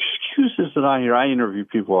the excuses that I hear, I interview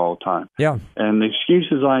people all the time. Yeah. And the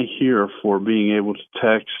excuses I hear for being able to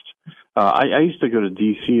text, I used to go to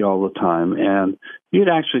D.C. all the time, and you'd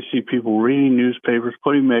actually see people reading newspapers,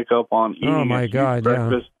 putting makeup on, eating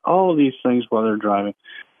breakfast, all of these things while they're driving.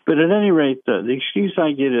 But at any rate, the excuse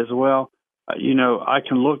I get is, well, I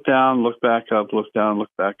can look down, look back up, look down, look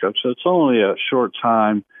back up. So it's only a short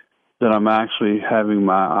time that I'm actually having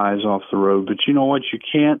my eyes off the road. But you know what? You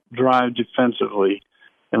can't drive defensively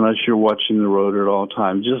unless you're watching the road at all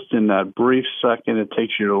times. Just in that brief second it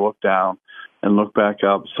takes you to look down and look back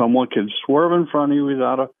up, someone could swerve in front of you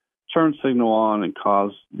without a turn signal on and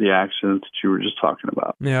cause the accident that you were just talking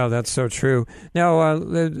about. Yeah, that's so true. Now,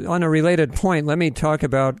 on a related point, let me talk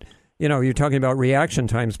about... you're talking about reaction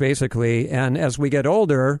times, basically, and as we get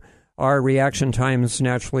older, our reaction times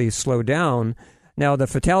naturally slow down. Now, the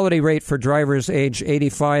fatality rate for drivers age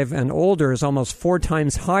 85 and older is almost 4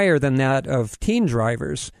 times higher than that of teen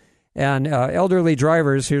drivers. And elderly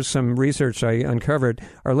drivers, here's some research I uncovered,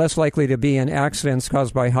 are less likely to be in accidents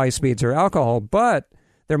caused by high speeds or alcohol, but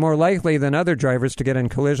they're more likely than other drivers to get in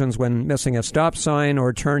collisions when missing a stop sign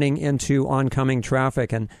or turning into oncoming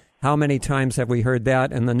traffic. And how many times have we heard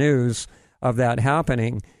that in the news of that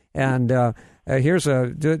happening? And here's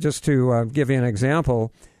just to give you an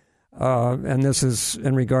example, and this is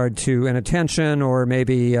in regard to inattention or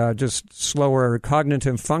maybe just slower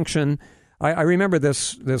cognitive function. I remember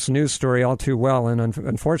this news story all too well, and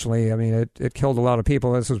unfortunately, I mean, it killed a lot of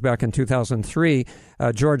people. This was back in 2003.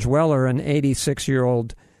 George Weller, an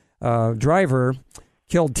 86-year-old driver,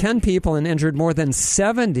 killed 10 people and injured more than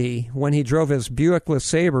 70 when he drove his Buick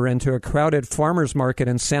LeSabre into a crowded farmer's market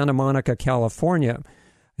in Santa Monica, California.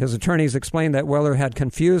 His attorneys explained that Weller had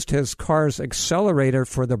confused his car's accelerator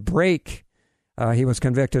for the brake. He was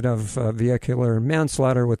convicted of vehicular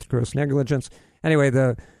manslaughter with gross negligence. Anyway,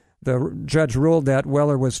 the judge ruled that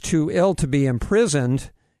Weller was too ill to be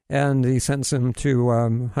imprisoned, and he sentenced him to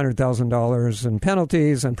 $100,000 in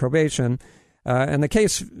penalties and probation. And the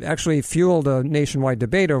case actually fueled a nationwide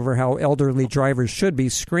debate over how elderly drivers should be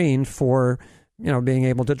screened for, being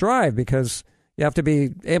able to drive, because you have to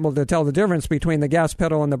be able to tell the difference between the gas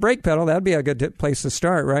pedal and the brake pedal. That'd be a good place to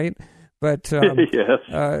start, right? But, yes.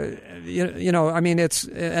 I mean,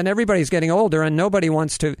 and everybody's getting older, and nobody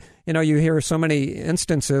wants to, you hear so many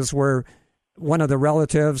instances where one of the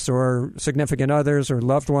relatives or significant others or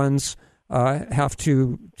loved ones have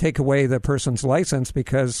to take away the person's license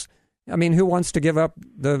because, I mean, who wants to give up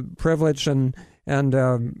the privilege and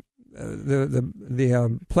the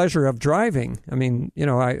pleasure of driving? I mean,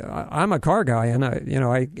 I'm a car guy, and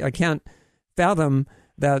I can't fathom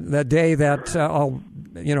that day that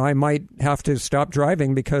I might have to stop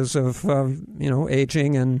driving because of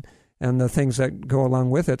aging and the things that go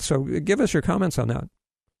along with it. So give us your comments on that.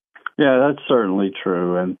 Yeah, that's certainly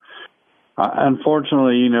true. And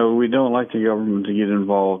Unfortunately, we don't like the government to get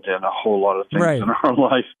involved in a whole lot of things in our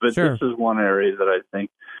life, but this is one area that I think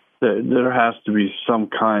that there has to be some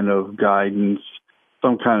kind of guidance,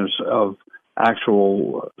 some kind of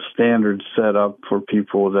actual standards set up for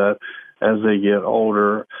people that as they get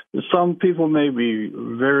older. Some people may be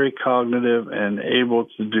very cognitive and able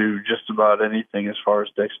to do just about anything as far as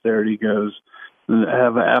dexterity goes and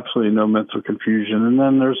have absolutely no mental confusion. And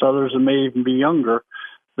then there's others that may even be younger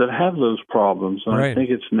that have those problems. And I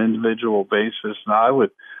think it's an individual basis. And I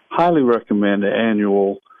would highly recommend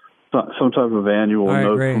some type of annual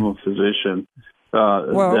note from a physician.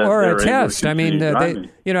 Or a test. I mean,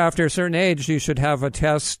 after a certain age, you should have a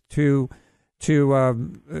test to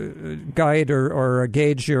guide or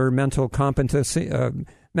gauge your mental competency,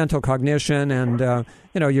 mental cognition, and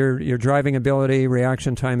your driving ability,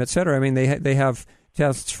 reaction time, et cetera. I mean, they have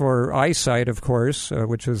tests for eyesight, of course,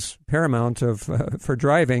 which is paramount for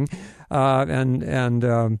driving, and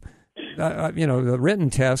the written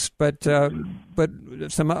test, but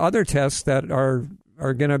some other tests that are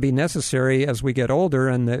going to be necessary as we get older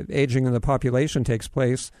and the aging of the population takes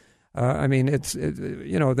place. I mean,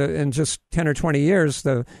 in just 10 or 20 years,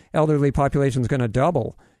 the elderly population is going to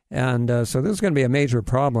double. And so this is going to be a major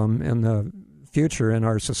problem in the future in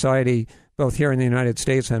our society, both here in the United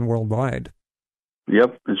States and worldwide.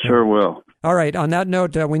 Yep, it sure will. All right. On that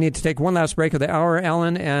note, we need to take one last break of the hour,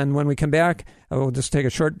 Alan. And when we come back, we'll just take a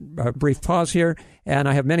short, brief pause here. And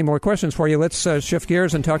I have many more questions for you. Let's shift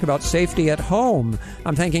gears and talk about safety at home.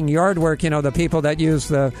 I'm thinking yard work, the people that use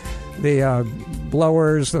the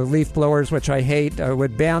blowers, the leaf blowers, which I hate,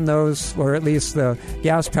 would ban those, or at least the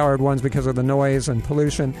gas-powered ones because of the noise and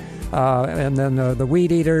pollution. And then the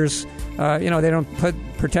weed eaters, they don't put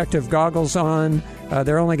protective goggles on.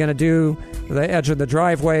 They're only going to do the edge of the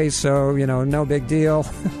driveway, so, no big deal.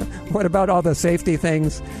 What about all the safety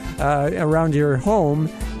things around your home,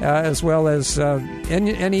 as well as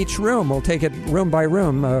in each room? We'll take it room by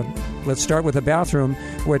room. Let's start with the bathroom,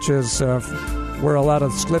 which is where a lot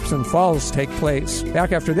of slips and falls take place.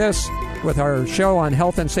 Back after this with our show on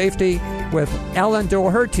health and safety with Alan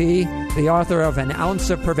Doherty, the author of An Ounce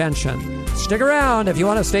of Prevention. Stick around if you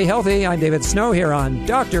want to stay healthy. I'm David Snow here on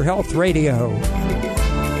Dr. Health Radio.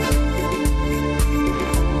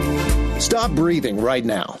 Stop breathing right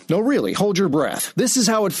now. No, really, hold your breath. This is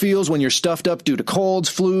how it feels when you're stuffed up due to colds,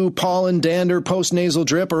 flu, pollen, dander, postnasal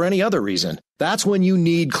drip, or any other reason. That's when you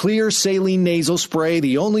need Clear Saline Nasal Spray,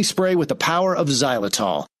 the only spray with the power of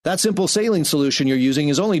xylitol. That simple saline solution you're using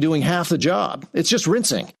is only doing half the job. It's just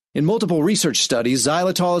rinsing. In multiple research studies,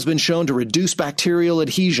 xylitol has been shown to reduce bacterial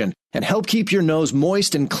adhesion and help keep your nose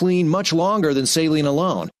moist and clean much longer than saline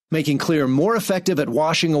alone, making Clear more effective at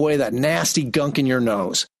washing away that nasty gunk in your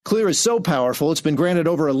nose. Clear is so powerful, it's been granted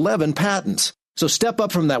over 11 patents. So step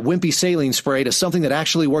up from that wimpy saline spray to something that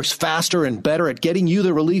actually works faster and better at getting you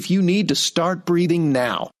the relief you need to start breathing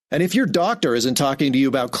now. And if your doctor isn't talking to you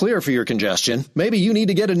about Clear for your congestion, maybe you need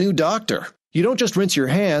to get a new doctor. You don't just rinse your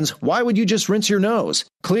hands. Why would you just rinse your nose?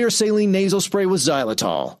 Clear Saline Nasal Spray with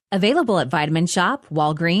xylitol. Available at Vitamin Shoppe,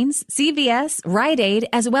 Walgreens, CVS, Rite Aid,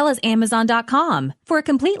 as well as Amazon.com. For a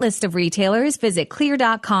complete list of retailers, visit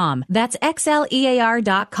Xlear.com. That's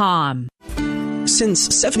XLEAR.com. Since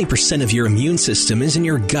 70% of your immune system is in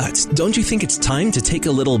your gut, don't you think it's time to take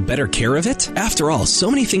a little better care of it? After all, so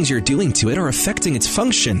many things you're doing to it are affecting its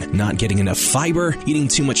function. Not getting enough fiber, eating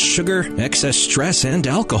too much sugar, excess stress and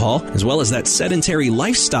alcohol, as well as that sedentary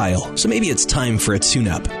lifestyle. So maybe it's time for a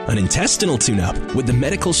tune-up, an intestinal tune-up, with the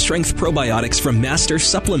medical strength probiotics from Master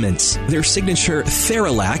Supplements. Their signature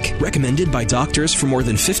Theralac, recommended by doctors for more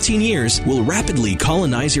than 15 years, will rapidly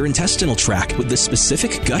colonize your intestinal tract with the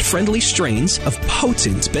specific gut-friendly strains of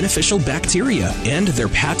potent beneficial bacteria, and their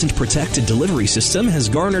patent-protected delivery system has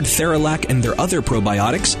garnered Theralac and their other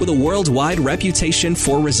probiotics with a worldwide reputation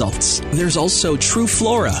for results. There's also True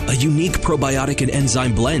Flora, a unique probiotic and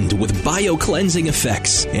enzyme blend with bio-cleansing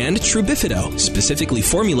effects, and True Bifido, specifically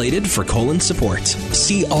formulated for colon support.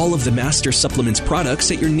 See all of the Master Supplements products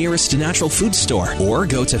at your nearest natural food store, or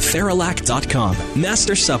go to Theralac.com.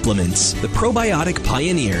 Master Supplements, the probiotic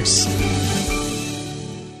pioneers.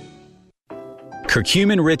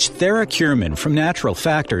 Curcumin-rich TheraCurmin from Natural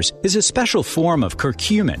Factors is a special form of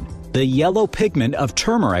curcumin, the yellow pigment of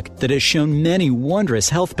turmeric that has shown many wondrous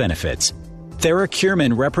health benefits.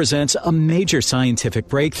 TheraCurmin represents a major scientific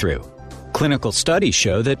breakthrough. Clinical studies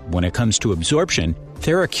show that when it comes to absorption,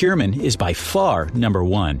 TheraCurmin is by far number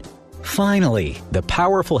one. Finally, the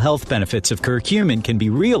powerful health benefits of curcumin can be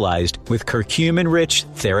realized with curcumin-rich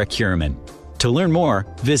TheraCurmin. To learn more,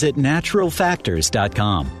 visit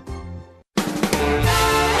naturalfactors.com.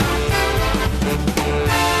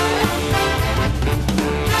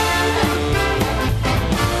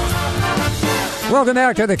 Welcome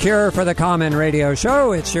back to The Cure for the Common Radio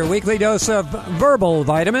Show. It's your weekly dose of verbal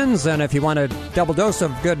vitamins, and if you want a double dose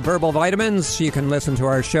of good verbal vitamins, you can listen to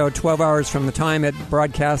our show 12 hours from the time it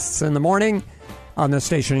broadcasts in the morning on the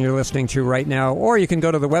station you're listening to right now, or you can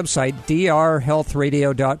go to the website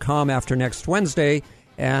drhealthradio.com after next Wednesday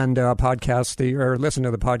and listen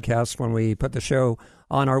to the podcast when we put the show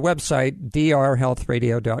on our website,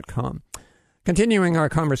 drhealthradio.com. Continuing our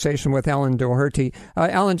conversation with Alan Doherty.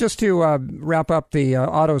 Alan, just to wrap up the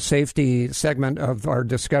auto safety segment of our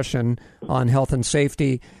discussion on health and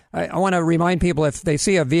safety, I want to remind people if they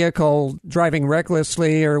see a vehicle driving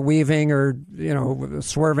recklessly or weaving or,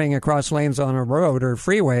 swerving across lanes on a road or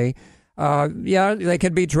freeway, they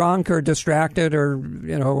could be drunk or distracted or,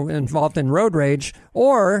 involved in road rage,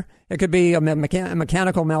 or it could be a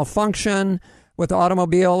mechanical malfunction with the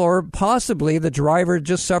automobile, or possibly the driver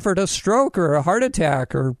just suffered a stroke or a heart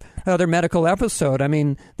attack or other medical episode. I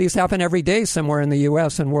mean, these happen every day somewhere in the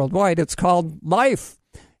U.S. and worldwide. It's called life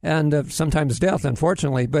and sometimes death,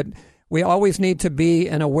 unfortunately. But we always need to be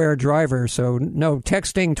an aware driver. So no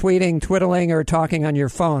texting, tweeting, twiddling, or talking on your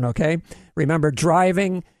phone, okay? Remember,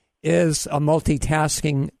 driving is a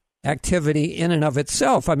multitasking activity in and of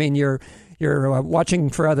itself. I mean, you're watching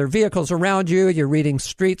for other vehicles around you. You're reading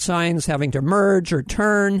street signs, having to merge or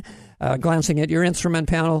turn, glancing at your instrument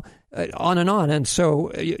panel, on and on. And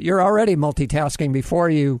so you're already multitasking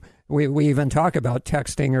before we even talk about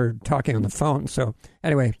texting or talking on the phone. So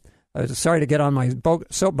anyway, sorry to get on my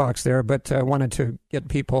soapbox there, but I wanted to get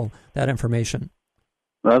people that information.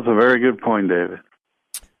 That's a very good point, David.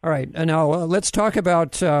 All right. And now let's talk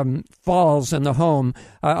about falls in the home.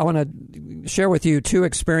 I want to share with you two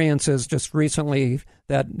experiences just recently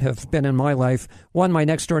that have been in my life. One, my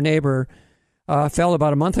next door neighbor fell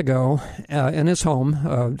about a month ago in his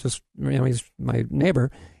home. He's my neighbor,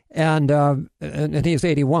 and he's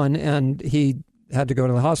 81, and he had to go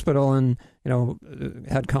to the hospital and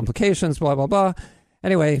had complications. Blah blah blah.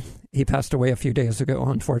 Anyway, he passed away a few days ago,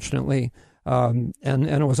 unfortunately. And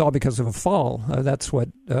it was all because of a fall. That's what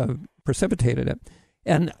precipitated it.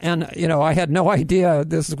 And I had no idea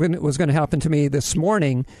this was going to happen to me this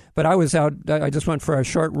morning, but I was out. I just went for a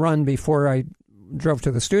short run before I drove to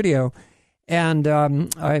the studio, and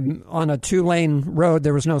I'm on a 2-lane road.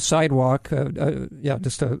 There was no sidewalk.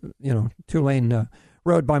 Just a 2-lane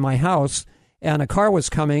road by my house, and a car was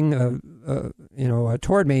coming,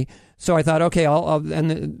 toward me. So I thought, okay,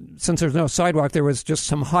 and since there's no sidewalk, there was just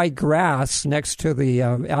some high grass next to the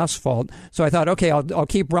asphalt. So I thought, okay, I'll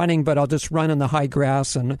keep running, but I'll just run in the high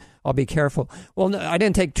grass and I'll be careful. Well, I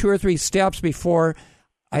didn't take 2 or 3 steps before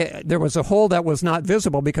there was a hole that was not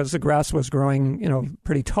visible because the grass was growing,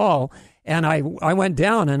 pretty tall. And I went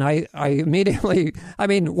down, and I immediately,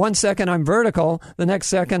 1 second I'm vertical, the next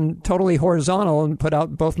second totally horizontal, and put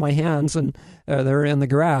out both my hands, and they're in the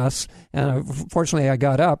grass. And fortunately I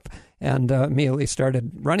got up and immediately started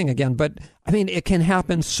running again. But, it can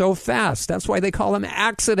happen so fast. That's why they call them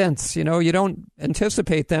accidents. You don't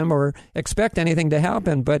anticipate them or expect anything to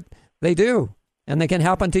happen, but they do. And they can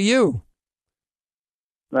happen to you.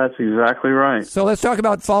 That's exactly right. So let's talk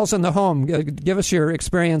about falls in the home. Give us your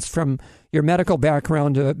experience from your medical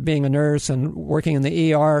background, being a nurse and working in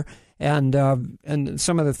the ER, and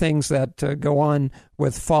some of the things that go on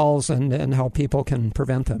with falls and how people can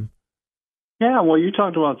prevent them. Yeah, well, you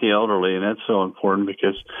talked about the elderly, and that's so important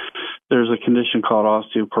because there's a condition called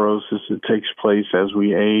osteoporosis that takes place as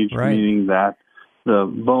we age, right. Meaning that the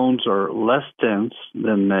bones are less dense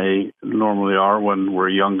than they normally are when we're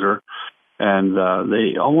younger. And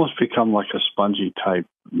they almost become like a spongy type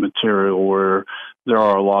material where there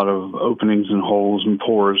are a lot of openings and holes and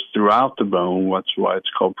pores throughout the bone. That's why it's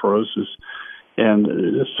called porosis. And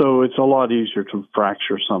so it's a lot easier to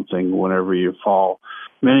fracture something whenever you fall.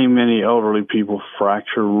 Many, many elderly people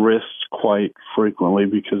fracture wrists quite frequently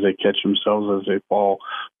because they catch themselves as they fall.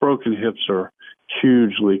 Broken hips are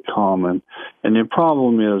hugely common. And the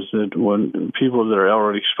problem is that when people that are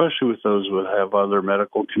elderly, especially with those who have other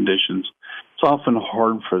medical conditions, it's often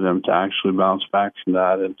hard for them to actually bounce back from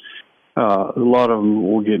that. And a lot of them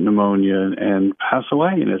will get pneumonia and pass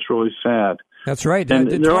away, and it's really sad. That's right.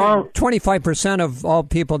 And there are 25% of all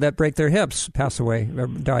people that break their hips pass away or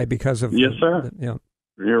die because of. Yes, sir.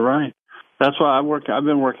 You're right. That's why I've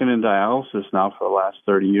been working in dialysis now for the last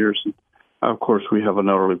 30 years. And of course, we have an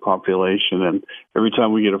elderly population, and every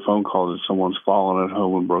time we get a phone call that someone's fallen at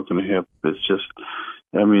home and broken a hip, it's just,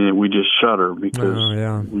 we just shudder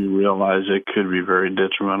because we realize it could be very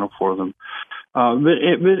detrimental for them. But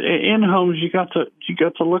in homes, you got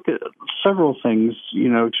to look at several things,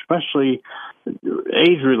 especially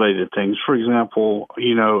age-related things. For example,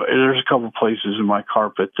 there's a couple places in my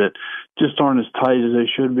carpet that just aren't as tight as they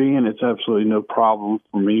should be, and it's absolutely no problem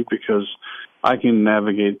for me because I can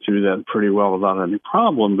navigate through that pretty well without any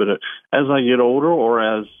problem. But as I get older,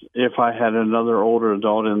 or as if I had another older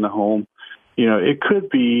adult in the home, it could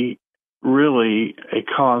be really a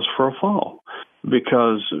cause for a fall,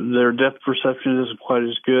 because their depth perception isn't quite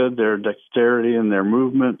as good, their dexterity and their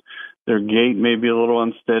movement, their gait may be a little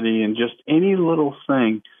unsteady, and just any little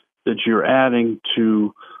thing that you're adding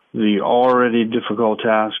to the already difficult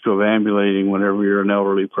task of ambulating whenever you're an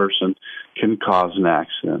elderly person can cause an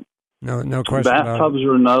accident. No question. Bathtubs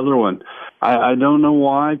are another one. I don't know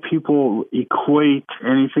why people equate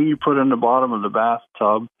anything you put in the bottom of the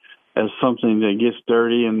bathtub as something that gets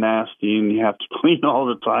dirty and nasty and you have to clean all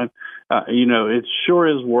the time. It sure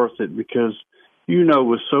is worth it because,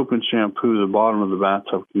 with soap and shampoo, the bottom of the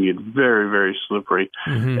bathtub can get very, very slippery.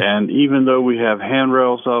 Mm-hmm. And even though we have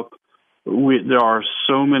handrails up, there are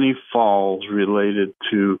so many falls related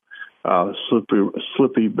to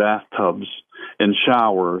slippy bathtubs and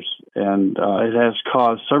showers. And it has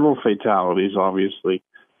caused several fatalities, obviously,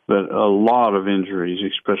 but a lot of injuries,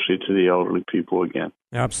 especially to the elderly people again.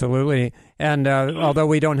 Absolutely. And although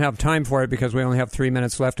we don't have time for it because we only have 3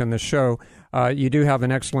 minutes left in the show, you do have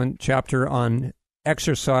an excellent chapter on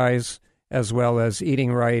exercise as well as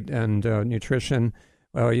eating right and nutrition.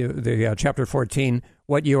 Chapter 14,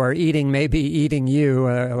 What You Are Eating May Be Eating You.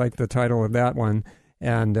 I like the title of that one.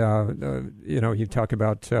 And, you talk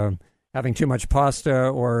about having too much pasta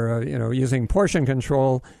or, using portion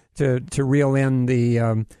control to reel in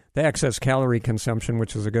the excess calorie consumption,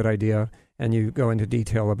 which is a good idea. And you go into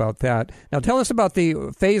detail about that. Now, tell us about the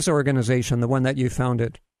PHASE organization, the one that you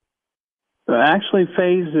founded. Actually,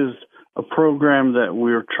 PHASE is a program that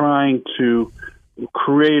we're trying to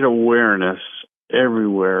create awareness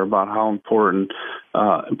everywhere about how important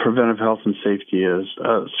preventive health and safety is.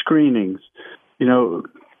 Screenings.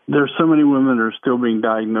 There's so many women that are still being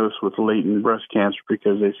diagnosed with latent breast cancer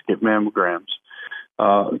because they skip mammograms.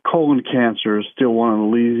 Colon cancer is still one of the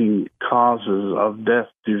leading causes of death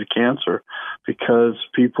due to cancer because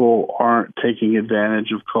people aren't taking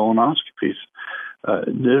advantage of colonoscopies.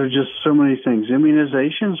 There are just so many things.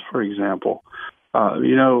 Immunizations, for example.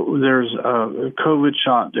 There's a COVID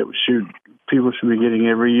shot that people should be getting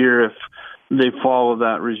every year if they follow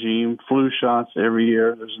that regime. Flu shots every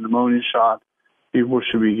year. There's a pneumonia shot people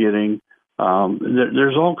should be getting.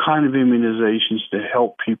 There's all kinds of immunizations to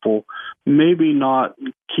help people maybe not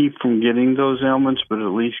keep from getting those ailments, but at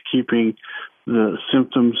least keeping the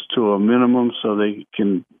symptoms to a minimum so they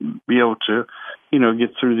can be able to, get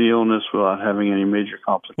through the illness without having any major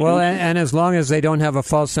complications. Well, and as long as they don't have a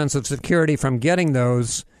false sense of security from getting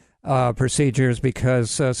those procedures,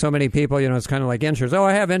 because so many people, it's kind of like insurance. Oh,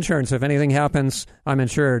 I have insurance. If anything happens, I'm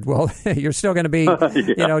insured. Well, you're still going to be,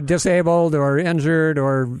 disabled or injured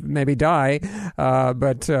or maybe die.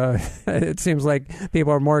 But it seems like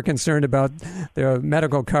people are more concerned about their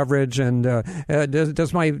medical coverage and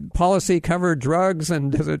does my policy cover drugs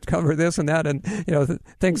and does it cover this and that and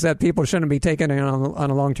things that people shouldn't be taking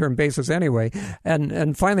on a long-term basis anyway.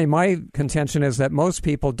 And finally, my contention is that most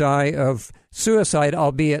people die of suicide,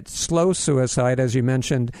 albeit slow suicide, as you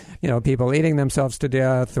mentioned, people eating themselves to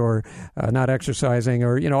death or not exercising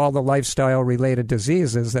or, all the lifestyle-related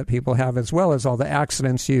diseases that people have, as well as all the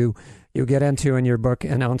accidents you get into in your book,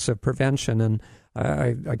 An Ounce of Prevention. And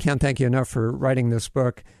I can't thank you enough for writing this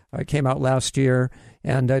book. It came out last year.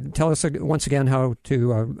 And tell us once again how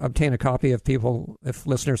to obtain a copy if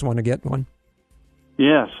listeners want to get one.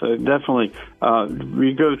 Yes, definitely.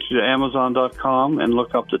 You go to Amazon.com and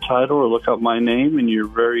look up the title or look up my name, and you're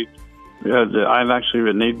very... I've actually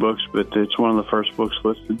written 8 books, but it's one of the first books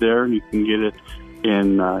listed there, and you can get it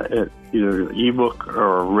in either an ebook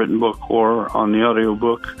or a written book or on the audio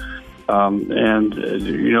book.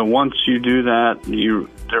 Once you do that,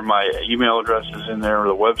 my email address is in there, or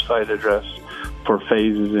the website address for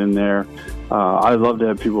PHASE is in there. I'd love to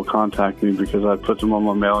have people contact me because I put them on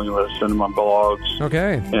my mailing list, send them on blogs,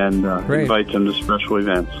 and invite them to special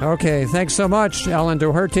events. Okay, thanks so much, Alan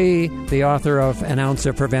Doherty, the author of An Ounce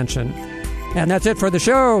of Prevention. And that's it for the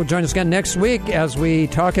show. Join us again next week as we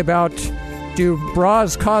talk about, do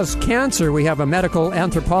bras cause cancer? We have a medical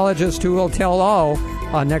anthropologist who will tell all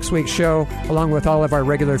on next week's show, along with all of our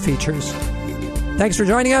regular features. Thanks for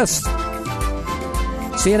joining us.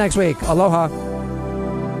 See you next week. Aloha.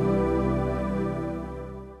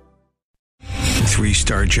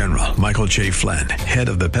 3-star general Michael J. Flynn, head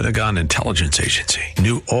of the Pentagon Intelligence Agency,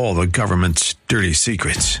 knew all the government's dirty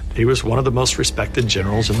secrets. He was one of the most respected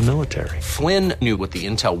generals in the military. Flynn knew what the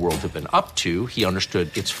intel world had been up to. He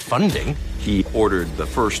understood its funding. He ordered the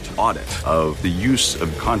first audit of the use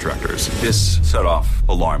of contractors. This set off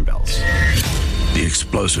alarm bells. The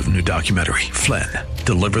explosive new documentary, Flynn,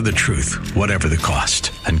 Deliver the Truth, Whatever the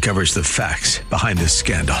Cost, uncovers the facts behind this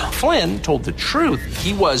scandal. Flynn told the truth.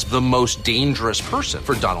 He was the most dangerous person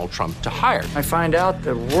for Donald Trump to hire. I find out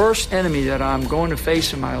the worst enemy that I'm going to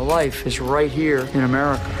face in my life is right here in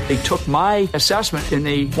America. They took my assessment and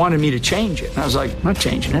they wanted me to change it. And I was like, I'm not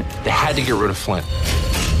changing it. They had to get rid of Flynn.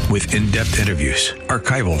 With in-depth interviews,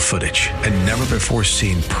 archival footage, and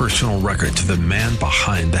never-before-seen personal records of the man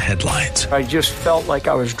behind the headlines. I just felt like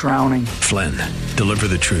I was drowning. Flynn, Deliver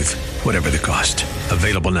the Truth, Whatever the Cost.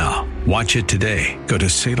 Available now. Watch it today. Go to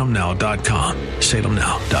salemnow.com.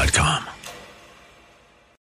 salemnow.com.